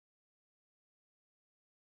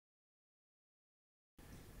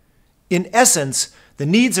In essence, the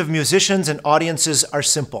needs of musicians and audiences are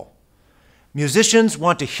simple. Musicians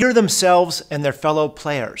want to hear themselves and their fellow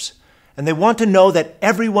players, and they want to know that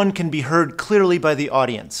everyone can be heard clearly by the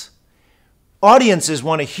audience. Audiences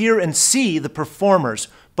want to hear and see the performers,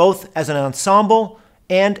 both as an ensemble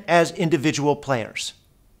and as individual players.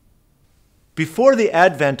 Before the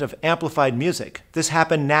advent of amplified music, this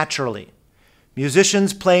happened naturally.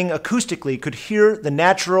 Musicians playing acoustically could hear the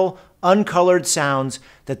natural, uncolored sounds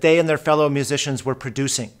that they and their fellow musicians were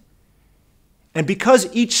producing. And because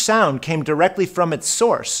each sound came directly from its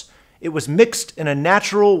source, it was mixed in a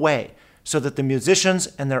natural way so that the musicians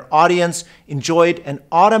and their audience enjoyed an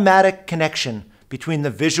automatic connection between the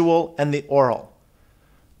visual and the oral.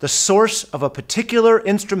 The source of a particular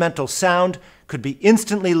instrumental sound could be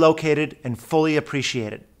instantly located and fully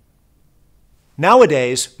appreciated.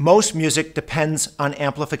 Nowadays, most music depends on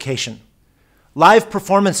amplification. Live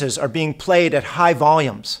performances are being played at high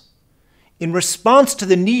volumes. In response to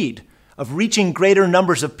the need of reaching greater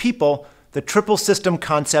numbers of people, the triple system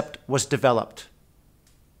concept was developed.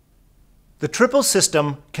 The triple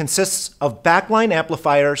system consists of backline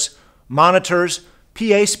amplifiers, monitors,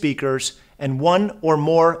 PA speakers, and one or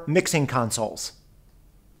more mixing consoles.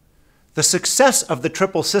 The success of the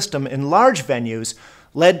triple system in large venues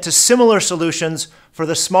led to similar solutions for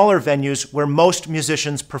the smaller venues where most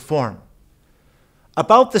musicians perform.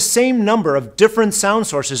 About the same number of different sound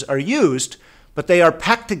sources are used, but they are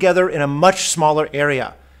packed together in a much smaller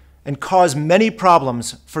area and cause many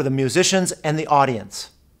problems for the musicians and the audience.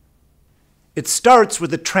 It starts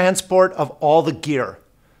with the transport of all the gear.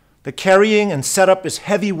 The carrying and setup is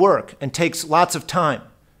heavy work and takes lots of time.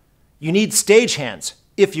 You need stagehands,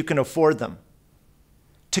 if you can afford them.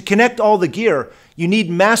 To connect all the gear, you need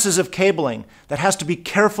masses of cabling that has to be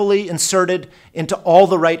carefully inserted into all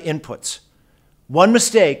the right inputs. One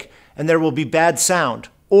mistake, and there will be bad sound,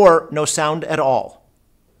 or no sound at all.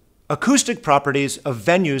 Acoustic properties of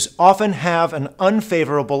venues often have an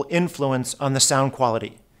unfavorable influence on the sound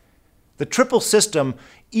quality. The triple system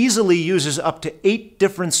easily uses up to 8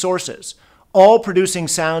 different sources, all producing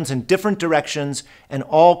sounds in different directions and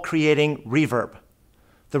all creating reverb.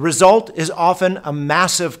 The result is often a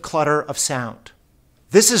massive clutter of sound.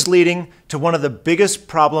 This is leading to one of the biggest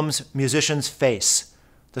problems musicians face,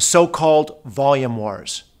 the so-called volume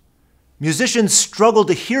wars. Musicians struggle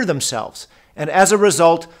to hear themselves, and as a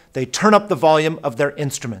result, they turn up the volume of their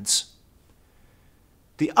instruments.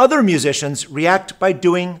 The other musicians react by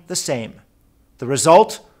doing the same. The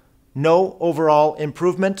result? No overall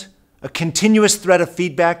improvement, a continuous thread of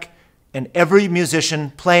feedback, and every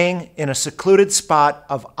musician playing in a secluded spot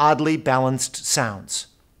of oddly balanced sounds.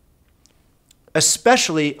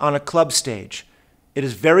 Especially on a club stage, it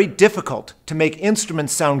is very difficult to make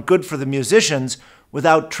instruments sound good for the musicians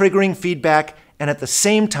without triggering feedback and at the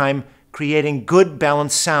same time creating good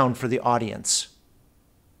balanced sound for the audience.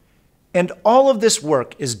 And all of this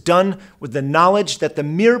work is done with the knowledge that the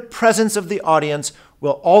mere presence of the audience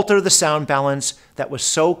will alter the sound balance that was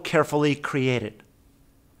so carefully created.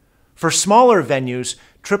 For smaller venues,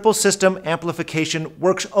 triple system amplification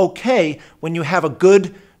works okay when you have a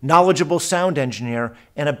good, knowledgeable sound engineer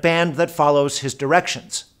and a band that follows his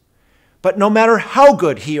directions. But no matter how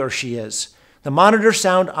good he or she is, the monitor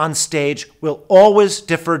sound on stage will always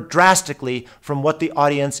differ drastically from what the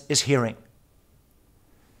audience is hearing.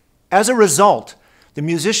 As a result, the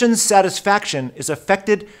musician's satisfaction is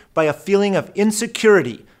affected by a feeling of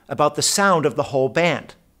insecurity about the sound of the whole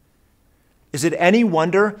band. Is it any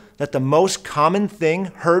wonder that the most common thing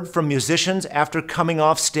heard from musicians after coming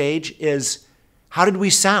off stage is, "How did we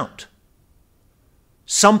sound?"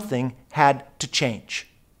 Something had to change.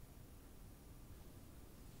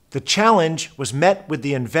 The challenge was met with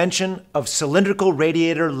the invention of cylindrical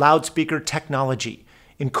radiator loudspeaker technology,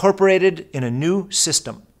 incorporated in a new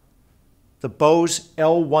system, the Bose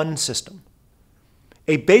L1 system.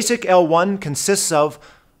 A basic L1 consists of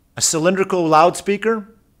a cylindrical loudspeaker,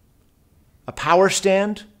 a power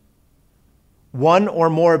stand, one or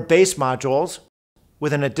more bass modules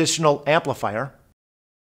with an additional amplifier,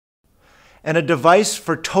 and a device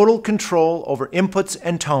for total control over inputs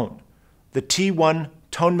and tone, the T1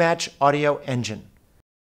 Tone Match Audio Engine.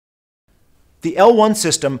 The L1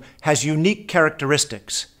 system has unique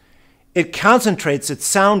characteristics. It concentrates its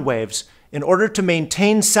sound waves in order to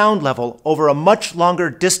maintain sound level over a much longer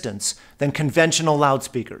distance than conventional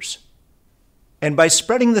loudspeakers. And by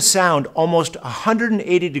spreading the sound almost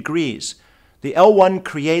 180 degrees, the L1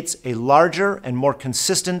 creates a larger and more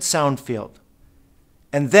consistent sound field.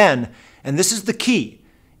 And then, and this is the key,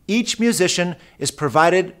 each musician is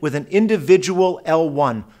provided with an individual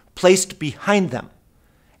L1 placed behind them,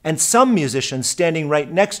 and some musicians standing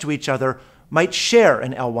right next to each other might share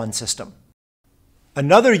an L1 system.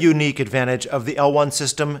 Another unique advantage of the L1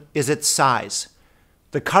 system is its size.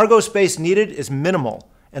 The cargo space needed is minimal,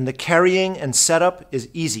 and the carrying and setup is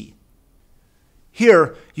easy.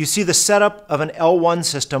 Here, you see the setup of an L1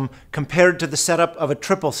 system compared to the setup of a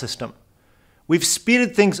triple system. We've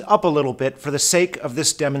speeded things up a little bit for the sake of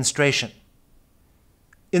this demonstration.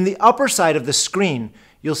 In the upper side of the screen,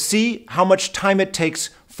 you'll see how much time it takes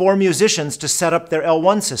for musicians to set up their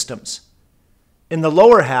L1 systems. In the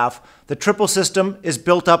lower half, the triple system is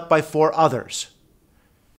built up by 4 others.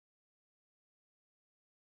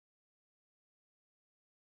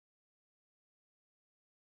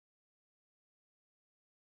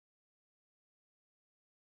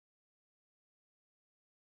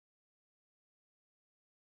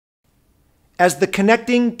 As the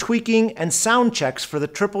connecting, tweaking, and sound checks for the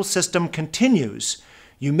triple system continues,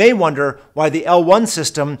 you may wonder why the L1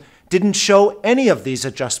 system didn't show any of these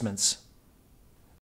adjustments.